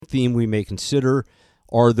theme we may consider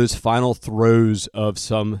are those final throes of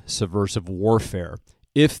some subversive warfare,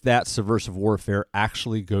 if that subversive warfare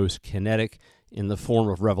actually goes kinetic in the form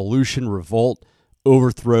of revolution, revolt,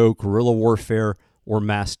 overthrow, guerrilla warfare, or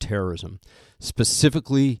mass terrorism.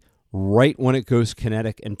 Specifically, right when it goes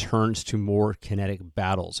kinetic and turns to more kinetic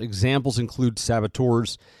battles. Examples include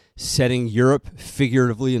saboteurs setting Europe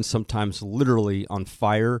figuratively and sometimes literally on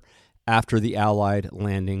fire after the Allied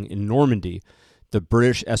landing in Normandy. The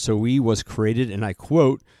British SOE was created, and I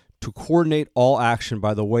quote, to coordinate all action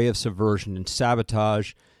by the way of subversion and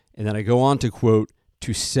sabotage, and then I go on to quote,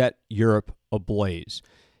 to set Europe ablaze.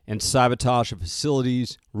 And sabotage of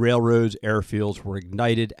facilities, railroads, airfields were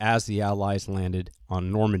ignited as the Allies landed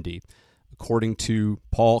on Normandy. According to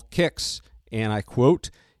Paul Kix, and I quote,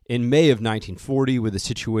 in May of 1940, with the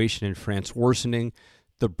situation in France worsening,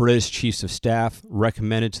 the British Chiefs of Staff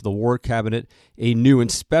recommended to the War Cabinet a new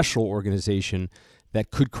and special organization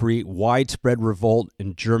that could create widespread revolt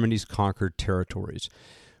in Germany's conquered territories.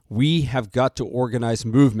 We have got to organize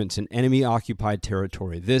movements in enemy-occupied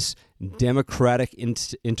territory. This democratic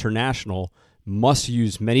international must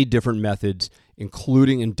use many different methods,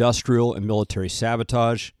 including industrial and military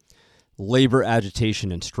sabotage, labor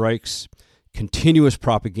agitation and strikes, continuous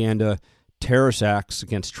propaganda, terrorist acts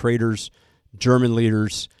against traitors, German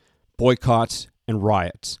leaders, boycotts, and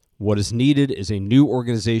riots. What is needed is a new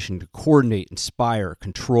organization to coordinate, inspire,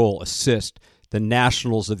 control, assist the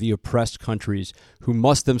nationals of the oppressed countries who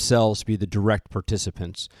must themselves be the direct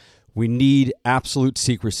participants. We need absolute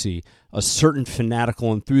secrecy, a certain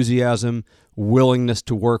fanatical enthusiasm, willingness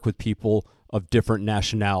to work with people of different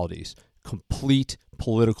nationalities, complete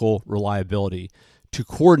political reliability, to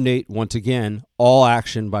coordinate, once again, all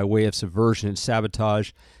action by way of subversion and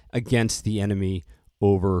sabotage against the enemy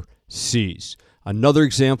overseas. Another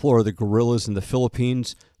example are the guerrillas in the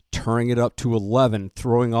Philippines, turning it up to 11,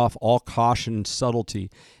 throwing off all caution and subtlety,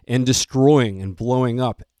 and destroying and blowing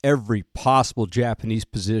up every possible Japanese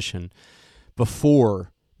position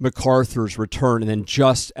before MacArthur's return, and then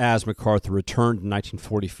just as MacArthur returned in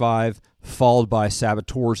 1945, followed by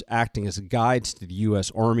saboteurs acting as guides to the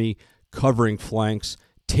U.S. Army, covering flanks,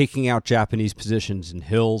 taking out Japanese positions in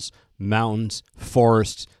hills, mountains,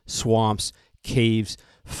 forests, swamps, caves,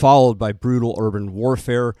 followed by brutal urban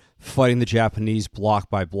warfare, fighting the Japanese block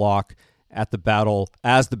by block as the Battle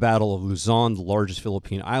of Luzon, the largest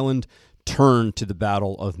Philippine island, turned to the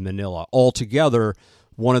Battle of Manila. Altogether,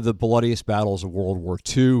 one of the bloodiest battles of World War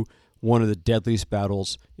II, one of the deadliest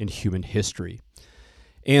battles in human history.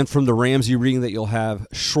 And from the Ramsey reading that you'll have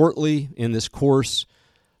shortly in this course,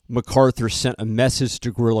 MacArthur sent a message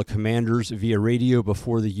to guerrilla commanders via radio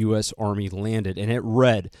before the U.S. Army landed, and it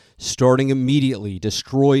read, starting immediately,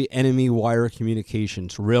 destroy enemy wire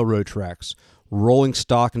communications, railroad tracks, rolling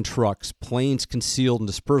stock and trucks, planes concealed in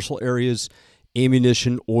dispersal areas,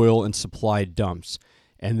 ammunition, oil, and supply dumps.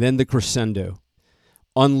 And then the crescendo,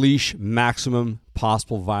 unleash maximum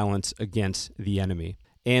possible violence against the enemy.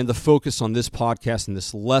 And the focus on this podcast and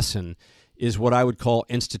this lesson is what I would call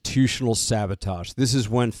institutional sabotage. This is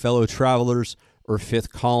when fellow travelers or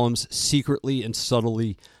fifth columns secretly and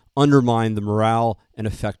subtly undermine the morale and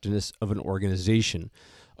effectiveness of an organization.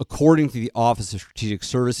 According to the Office of Strategic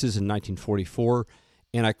Services in 1944,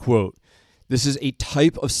 and I quote, this is a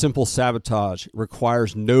type of simple sabotage,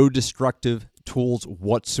 requires no destructive tools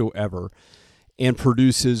whatsoever, and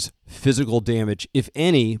produces physical damage, if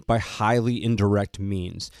any, by highly indirect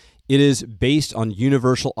means. It is based on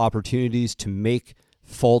universal opportunities to make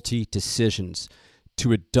faulty decisions,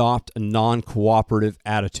 to adopt a non-cooperative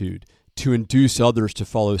attitude, to induce others to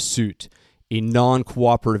follow suit. A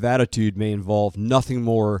non-cooperative attitude may involve nothing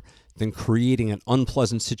more than creating an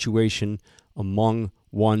unpleasant situation among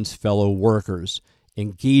one's fellow workers,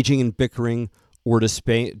 engaging in bickering, or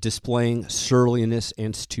displaying surliness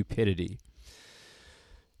and stupidity.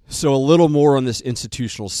 So a little more on this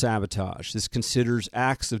institutional sabotage. This considers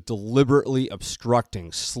acts of deliberately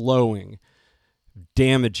obstructing, slowing,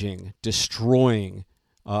 damaging, destroying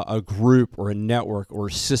a group or a network or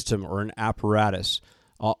a system or an apparatus,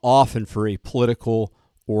 often for a political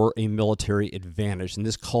or a military advantage. And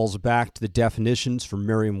this calls back to the definitions from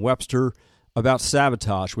Merriam-Webster about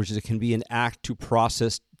sabotage, which is it can be an act to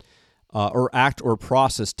process or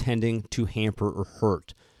process tending to hamper or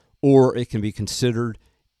hurt, or it can be considered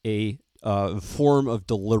a form of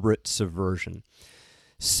deliberate subversion.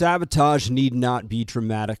 Sabotage need not be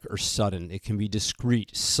dramatic or sudden. It can be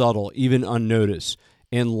discreet, subtle, even unnoticed,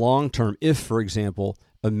 and long-term if, for example,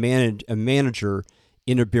 a manager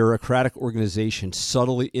in a bureaucratic organization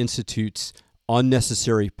subtly institutes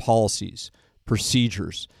unnecessary policies,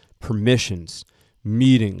 procedures, permissions,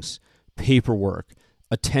 meetings, paperwork,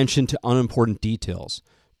 attention to unimportant details,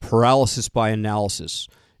 paralysis by analysis,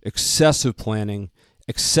 excessive planning,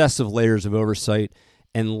 excessive layers of oversight,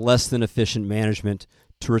 and less than efficient management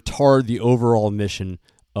to retard the overall mission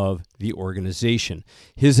of the organization.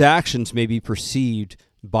 His actions may be perceived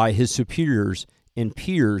by his superiors and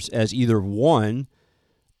peers as either one,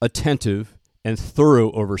 attentive and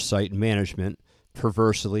thorough oversight and management,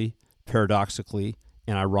 perversely, paradoxically,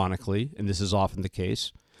 and ironically, and this is often the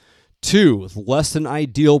case. 2, less than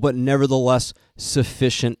ideal but nevertheless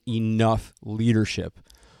sufficient enough leadership.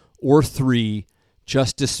 Or 3,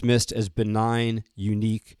 just dismissed as benign,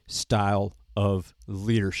 unique style of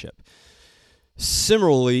leadership.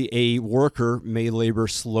 Similarly, a worker may labor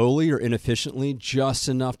slowly or inefficiently just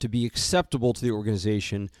enough to be acceptable to the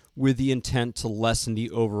organization with the intent to lessen the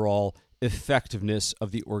overall effectiveness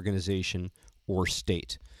of the organization or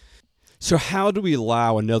state. So how do we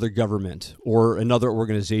allow another government or another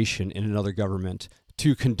organization in another government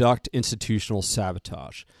to conduct institutional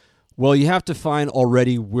sabotage? Well, you have to find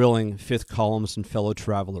already willing fifth columns and fellow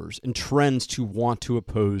travelers and trends to want to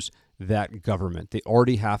oppose that government. They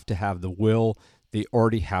already have to have the will, they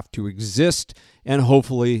already have to exist, and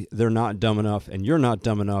hopefully they're not dumb enough and you're not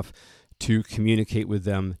dumb enough to communicate with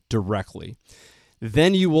them directly.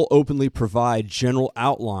 Then you will openly provide general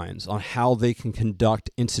outlines on how they can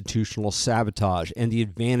conduct institutional sabotage and the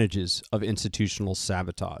advantages of institutional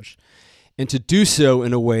sabotage, and to do so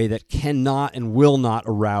in a way that cannot and will not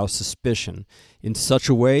arouse suspicion. In such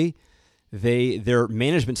a way, their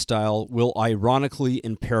management style will ironically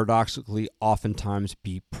and paradoxically oftentimes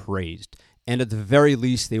be praised. And at the very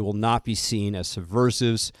least, they will not be seen as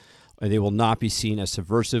subversives, or they will not be seen as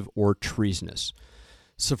subversive or treasonous.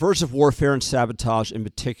 Subversive warfare and sabotage in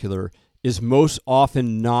particular is most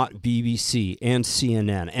often not BBC and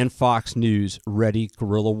CNN and Fox News ready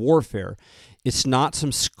guerrilla warfare. It's not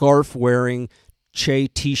some scarf-wearing, Che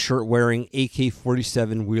t-shirt wearing,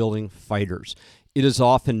 AK-47 wielding fighters. It is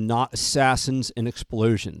often not assassins and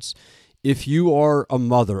explosions. If you are a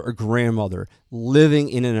mother, a grandmother, living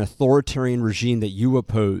in an authoritarian regime that you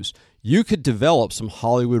oppose, you could develop some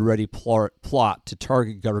Hollywood-ready plot to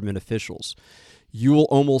target government officials. You will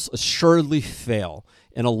almost assuredly fail,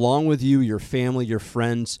 and along with you, your family, your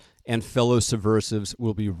friends, and fellow subversives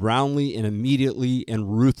will be roundly and immediately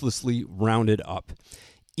and ruthlessly rounded up.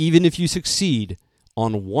 Even if you succeed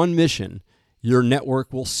on one mission, your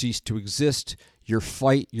network will cease to exist. Your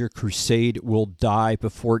fight, your crusade will die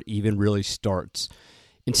before it even really starts.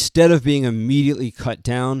 Instead of being immediately cut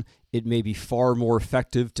down, it may be far more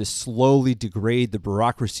effective to slowly degrade the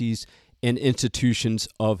bureaucracies and institutions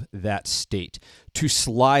of that state, to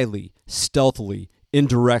slyly, stealthily,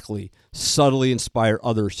 indirectly, subtly inspire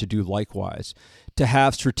others to do likewise, to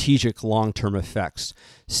have strategic long-term effects.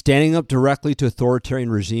 Standing up directly to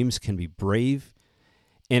authoritarian regimes can be brave,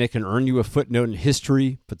 and it can earn you a footnote in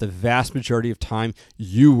history, but the vast majority of time,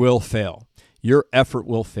 you will fail. Your effort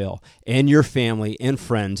will fail, and your family and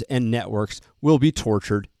friends and networks will be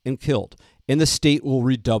tortured and killed, and the state will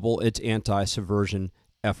redouble its anti-subversion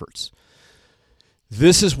efforts.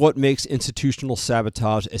 This is what makes institutional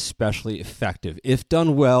sabotage especially effective. If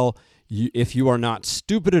done well, if you are not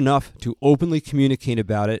stupid enough to openly communicate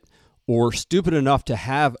about it, or stupid enough to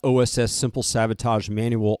have OSS Simple Sabotage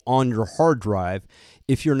Manual on your hard drive,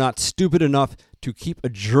 if you're not stupid enough to keep a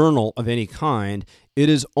journal of any kind, it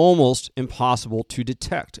is almost impossible to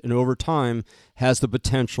detect, and over time has the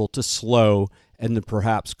potential to slow and then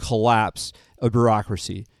perhaps collapse a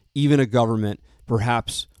bureaucracy, even a government,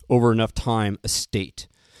 perhaps over enough time, a state.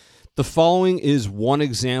 The following is one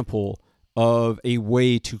example of a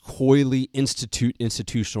way to coyly institute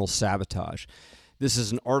institutional sabotage. This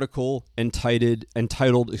is an article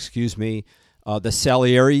entitled, The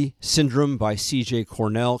Salieri Syndrome by C.J.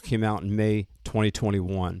 Cornell, came out in May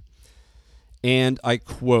 2021. And I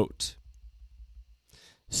quote,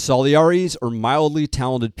 "Saliaris are mildly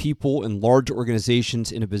talented people in large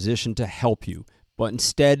organizations in a position to help you, but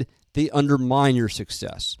instead they undermine your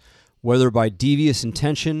success. Whether by devious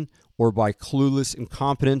intention or by clueless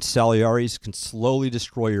incompetence, Saliaris can slowly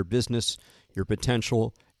destroy your business, your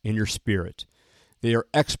potential, and your spirit. They are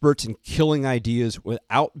experts in killing ideas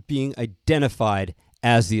without being identified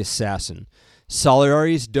as the assassin.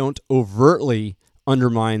 Saliaris don't overtly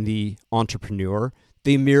undermine the entrepreneur.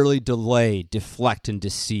 They merely delay, deflect, and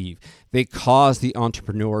deceive. They cause the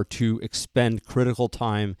entrepreneur to expend critical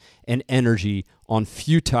time and energy on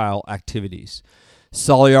futile activities.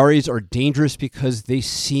 Saliaris are dangerous because they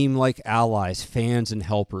seem like allies, fans, and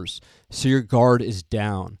helpers, so your guard is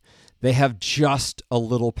down. They have just a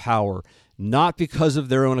little power, not because of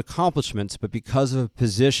their own accomplishments, but because of a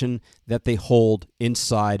position that they hold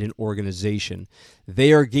inside an organization.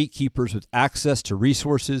 They are gatekeepers with access to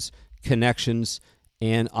resources, connections,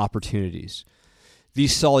 and opportunities.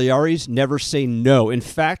 These Saliaris never say no. In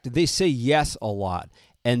fact, they say yes a lot,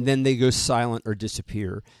 and then they go silent or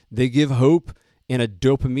disappear. They give hope and a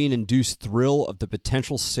dopamine-induced thrill of the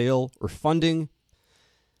potential sale or funding,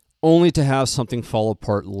 only to have something fall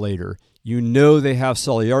apart later. You know they have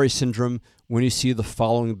Salieri syndrome when you see the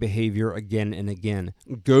following behavior again and again: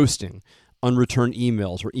 ghosting, unreturned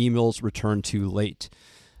emails, or emails returned too late.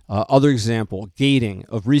 Other example, gating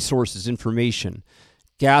of resources, information,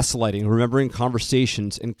 gaslighting, remembering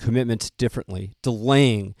conversations and commitments differently,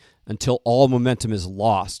 delaying until all momentum is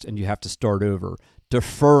lost and you have to start over,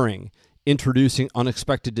 deferring, introducing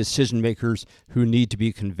unexpected decision makers who need to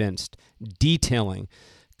be convinced, detailing,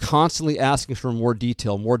 constantly asking for more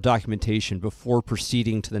detail, more documentation before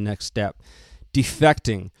proceeding to the next step,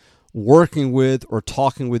 defecting, working with or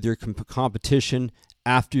talking with your competition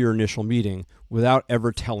after your initial meeting without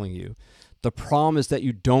ever telling you. The problem is that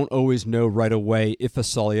you don't always know right away if a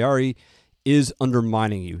Salieri is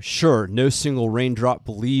undermining you. Sure, no single raindrop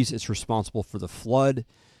believes it's responsible for the flood,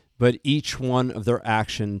 but each one of their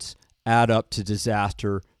actions add up to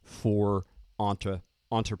disaster for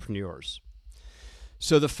entrepreneurs.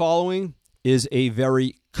 So the following is a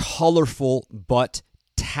very colorful but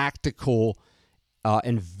tactical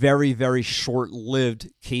and very, very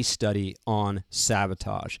short-lived case study on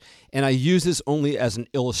sabotage. And I use this only as an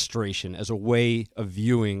illustration, as a way of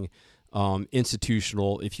viewing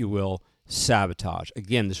institutional, if you will, sabotage.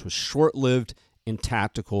 Again, this was short-lived and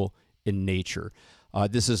tactical in nature.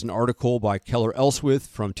 This is an article by Keller Elswith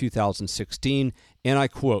from 2016, and I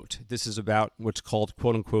quote, this is about what's called,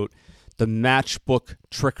 quote-unquote, the matchbook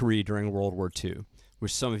trickery during World War II,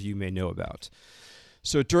 which some of you may know about.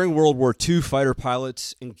 So during World War II, fighter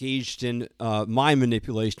pilots engaged in mind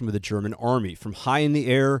manipulation with the German army. From high in the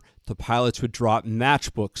air, the pilots would drop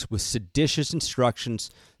matchbooks with seditious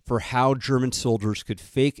instructions for how German soldiers could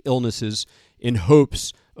fake illnesses in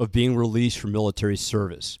hopes of being released from military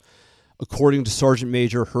service. According to Sergeant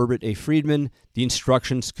Major Herbert A. Friedman, the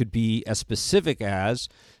instructions could be as specific as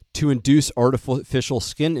to induce artificial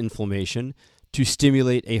skin inflammation, to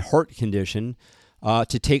stimulate a heart condition,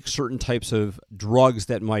 to take certain types of drugs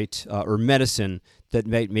that might, or medicine that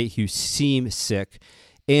might make you seem sick,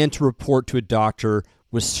 and to report to a doctor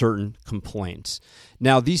with certain complaints.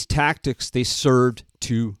 Now, these tactics, they served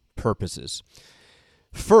two purposes.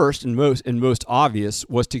 First, and most obvious,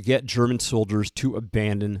 was to get German soldiers to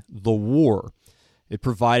abandon the war. It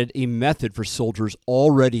provided a method for soldiers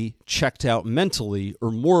already checked out mentally or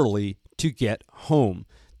morally to get home.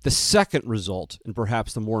 The second result, and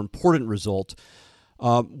perhaps the more important result,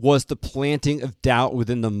 was the planting of doubt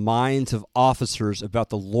within the minds of officers about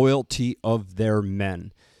the loyalty of their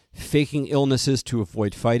men. Faking illnesses to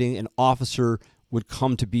avoid fighting, an officer would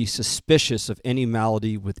come to be suspicious of any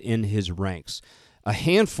malady within his ranks. A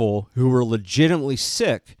handful who were legitimately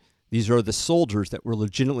sick, these are the soldiers that were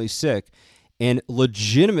legitimately sick and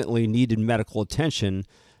legitimately needed medical attention,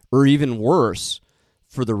 or even worse,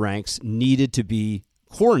 for the ranks, needed to be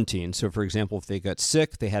quarantined. So, for example, if they got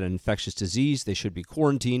sick, they had an infectious disease, they should be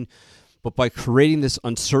quarantined. But by creating this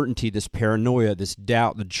uncertainty, this paranoia, this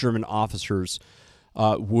doubt, the German officers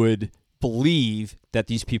would believe that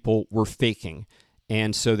these people were faking.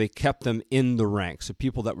 And so they kept them in the ranks. So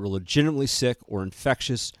people that were legitimately sick or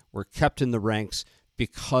infectious were kept in the ranks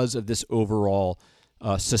because of this overall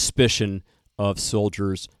suspicion of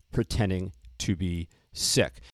soldiers pretending to be sick.